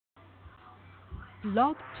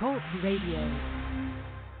Blog Talk Radio.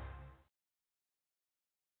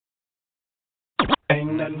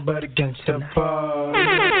 Ain't nothing but a gangsta bar.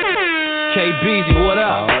 KBeezy, what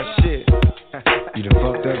up? Oh shit. You done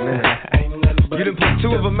fucked up now. You done put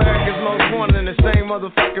two of America's most wanted in the same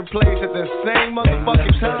motherfucking place at the same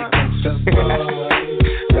motherfucking time.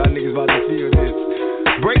 Y'all niggas about to feel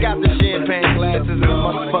this. Break out the champagne glasses and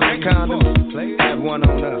motherfucking condoms. Have one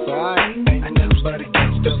on us, alright? Ain't nothing but a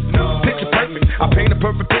gangsta bar. Picture perfect. I paint a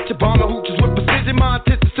perfect picture. Bomber hooches with precision. My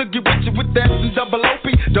intentions to get with you with that and double OP.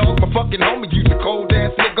 Dog, my fucking homie. Use a cold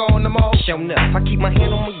ass nigga on them all. Show enough. I keep my hand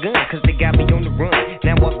on my gun, cause they got me on the run.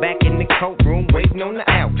 Now I'm back in the courtroom, waiting on the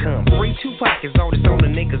outcome. Free two pockets, all this on the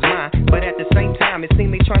nigga's mind. But at the same time, it seems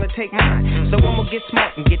they trying to take mine. So I'ma get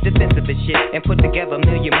smart and get defensive and shit. And put together a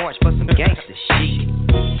million march for some gangster shit.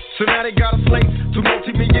 So now they got a slate. Two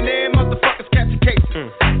multi-millionaire motherfuckers catch a case.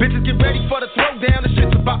 Bitches get ready for the throwdown. The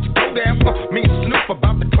shit's about to go down. Me and Snoop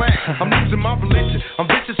about to clash. I'm losing my religion. I'm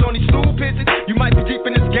vicious on these stool pigeons. You might be deep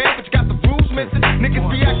in this game, but you got the rules missing. Niggas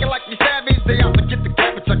be acting like you savage. They out to get the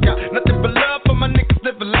cabbage. I got nothing but love for my niggas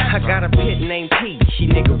living life. I got a pit named P, she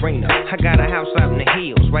niggerina. I got a house out in the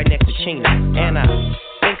hills, right next to Chino. And I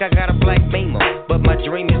think I got a black Beamer, but my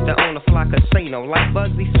dream is to own a fly casino like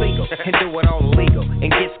Bugsy Siegel and do it all illegal and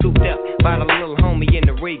get scooped up by the little homie in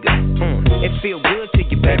the Riga. It feel good to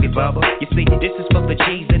you, baby bubba. You see, this is for the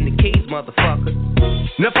G's and the keys, motherfucker.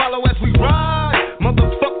 Now follow as we ride,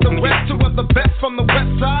 motherfuck the rest. Two of the best from the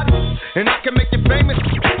west side, and I can make you famous.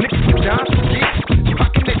 Niggas with John Street, how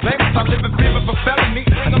can they blame us? I live in fear of a felony.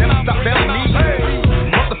 I never stop felony.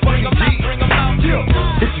 Motherfucking G, bring them out.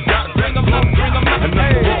 If you gotta bring them out, bring them out.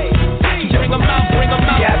 Bring them out, bring them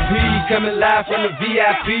out. VIP coming live from the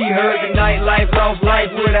VIP. Heard the nightlife, lost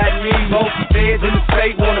life without me. Most feds in the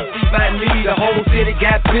state wanna see by me. The whole city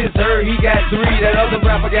got pissed, heard he got 3. That other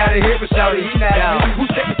rapper got a hit, but shouted he not me. Who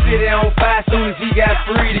set the city on fire soon as he got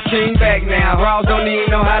free? The king back now. Raws don't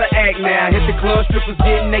even know how to act now. Hit the club, strippers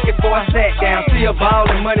getting naked before I sat down. See a ball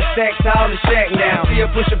and money stacks all in the shack now. See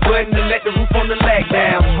her push a button and let the roof on the lag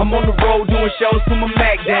down. I'm on the road doing shows to my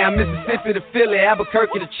Mac down. Mississippi to Philly,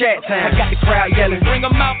 Albuquerque to Chat Town. I got the crowd yelling, bring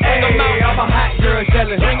them out, bring them out. All my hot girls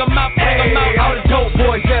yelling, bring them out, bring them out. All the dope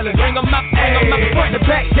boys yelling, bring them out, bring them out. Front the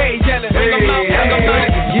back gate yelling, bring them out, bring them out.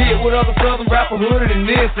 Yeah, what other southern rapper hooded than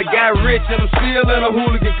this? I got rich and I'm still in a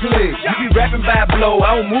hooligan clique. You be rapping by blow,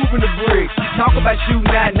 I was moving the bricks. Talk about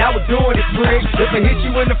shooting out, now we're doing it quick. If I hit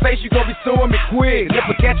you in the face, you gon' be suing me quick. If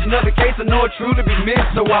I catch another case, I know it truly be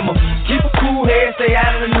missed. So I'ma keep a cool head, stay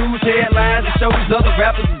out of the news headlines, and show these other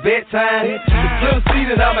rappers it's bedtime. It's clear to see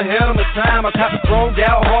that I'm ahead of my time. I caught the thrown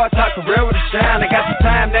down hard, talk career with a shine. I got the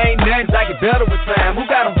time, they ain't nothing, I get better with time. Who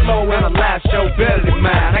got a flow and a live show better than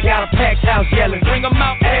mine? I got a packed house yelling, bring them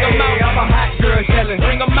out, bring them out. All my hot girls yelling,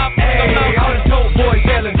 bring them out, bring them out. All the dope boys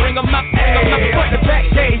yelling, bring them out, bring them out. Front the back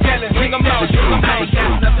gate yelling, bring them out. I ain't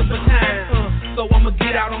got nothing but time, so I'ma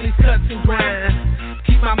get out on these cuts and grind.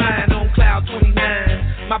 Keep my mind on cloud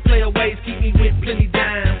 29. My player ways keep me with plenty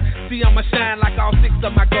dimes. See I'ma shine like all 6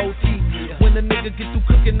 of my gold teeth. When the nigga get through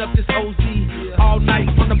cooking up this OZ, all night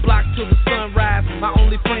from the block till the sunrise. My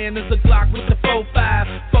only friend is a Glock with the 4-5.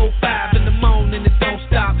 4-5 in the morning, it don't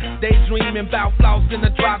stop. Daydreaming about floss in the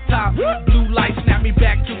drop top. Blue light snap me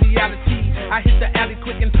back to reality. I hit the alley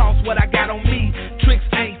quick and toss what I got on me. Tricks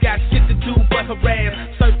ain't got shit to do but harass.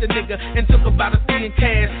 Searched the nigga and took about a fee in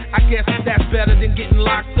cash. I guess that's better than getting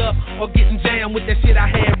locked up or getting jammed with that shit I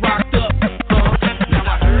had rocked up. Now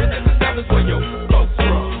I heard that the South is where your folks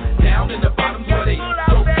from. Down in the bottoms where they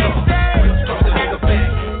broke from. We strung the nigga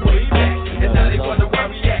back, way back, and now they wonder why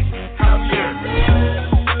we act how we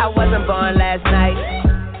act. I wasn't born last night.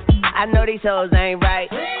 I know these hoes ain't right,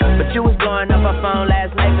 but you was blowing up her phone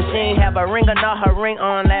last night, but she ain't have a ring or not her ring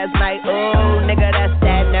on last night. Ooh, nigga, that's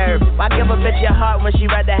that nerve. Why give a bitch your heart when she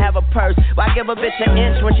rather have a purse? Why give a bitch an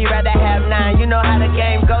inch when she rather have 9? You know how the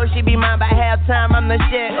game goes, she be mine by halftime, I'm the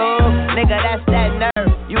shit. Ooh, nigga, that's that nerve.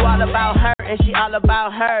 You all about her and she all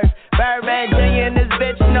about hers. Birdman Jr. and this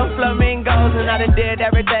bitch, no flamingos, and I done did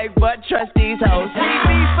everything but trust these hoes. See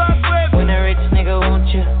me fuck with when a rich nigga want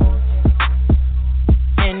you,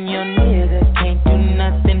 and your niggas can't do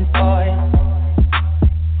nothing for you.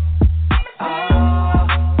 Oh,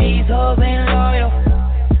 these hoes ain't loyal.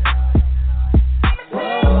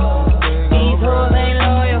 Whoa, these hoes ain't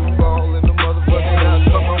loyal.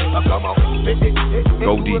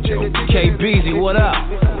 Go DJ KBeezy, what up?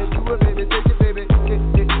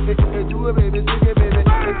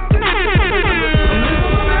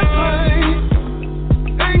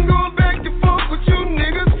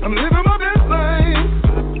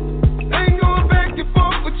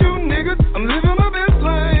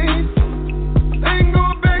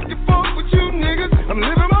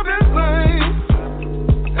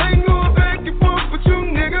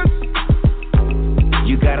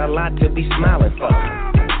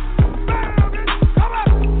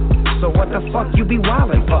 what the fuck you be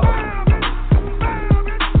wildin' for?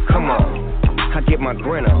 Come on, I get my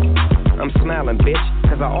grin on. I'm smiling, bitch,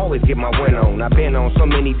 cause I always get my win on. I've been on so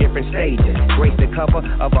many different stages, graced the cover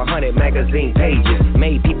of 100 magazine pages,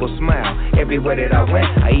 made people smile everywhere that I went.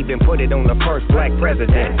 I even put it on the first black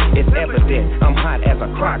president. It's evident I'm hot as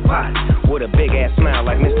a crock pot, with a big ass smile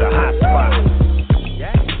like Mr. Hot Spot.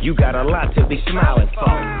 You got a lot to be smiling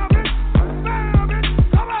for.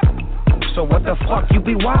 So what the fuck you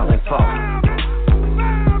be wildin' for?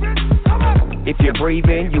 If you're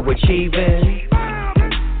breathing, you achieving.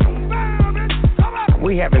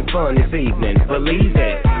 We having fun this evening, believe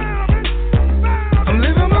it. I'm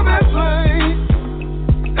living my best life.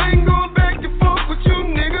 Ain't going back and forth with you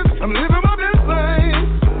niggas. I'm living my best life.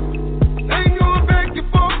 Ain't going back and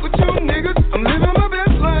forth with you niggas. I'm living my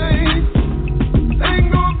best life. Ain't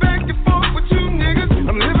going back and forth with you niggas.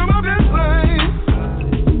 I'm living my best life.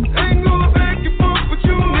 Ain't going back and forth with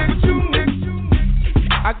you niggas.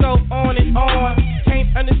 I go on and on. Can't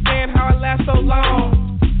understand how I last so long.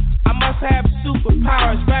 I must have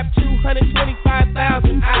superpowers, rap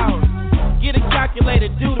 225,000 hours. Get a calculator,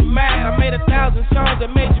 do the math. I made 1,000 songs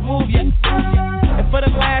that made you move, yeah. And for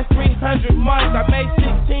the last 300 months, I made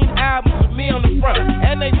 16 albums with me on the front,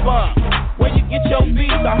 and they bump. Where you get your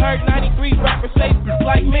beats? I heard 93 rappers say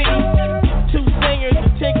like me. 2 singers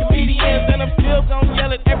and 10 comedians, and I'm still gonna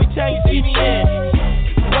yell it every time you see me in.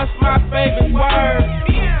 What's my favorite word?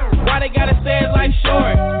 Why they gotta say it like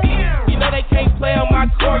short? You know they can't play on my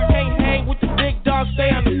court, can't hang with the big dogs, stay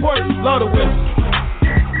on the porch. Blow the whistle,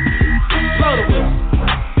 blow the whistle,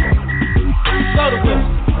 blow the whistle,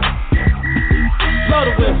 blow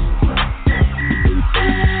the whistle.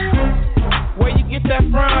 Where you get that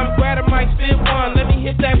from? Grab a mic, spit one. Let me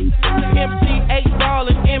hit that MC 8-ball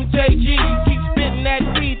and MJG. Keep spitting that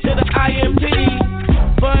T to the IMT.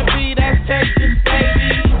 Bun B, that's Texas,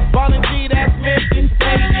 baby. Ballin' G, that's Memphis,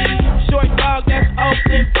 baby. Short dog, that's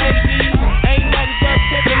Oakland, baby. Ain't nothing but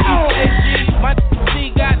tippin' UKG. My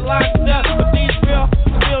G got locked up, but these real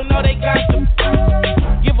still know they got to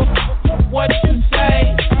give a what you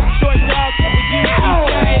say. Short dog, what you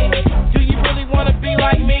say? Do you really wanna be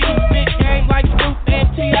like me? Big game like Snoop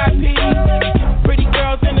and T.I.P. Pretty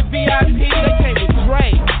girls in the VIP, they came with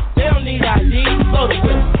Dre. They don't need ID. Blow the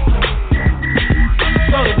whistle.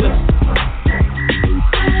 Blow the whistle.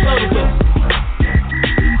 Blow the whistle.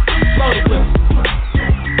 Blow the whistle.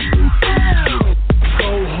 Go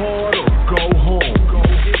hard or go home.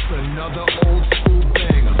 It's another old school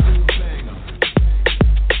banger.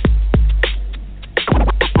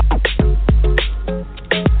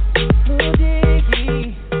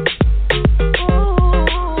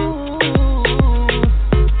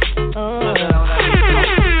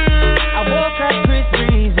 I walk like Chris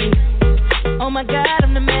Breezy. Oh my God,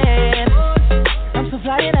 I'm the man. I'm so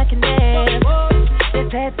fly and I can dance.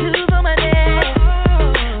 There's tattoos on my neck.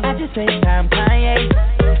 I just FaceTime Kanye.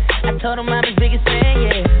 I told him I'm his biggest fan,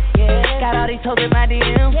 yeah. Got all these hoes in my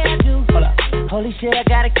DM. Hold up. Holy shit, I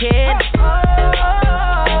got a kid.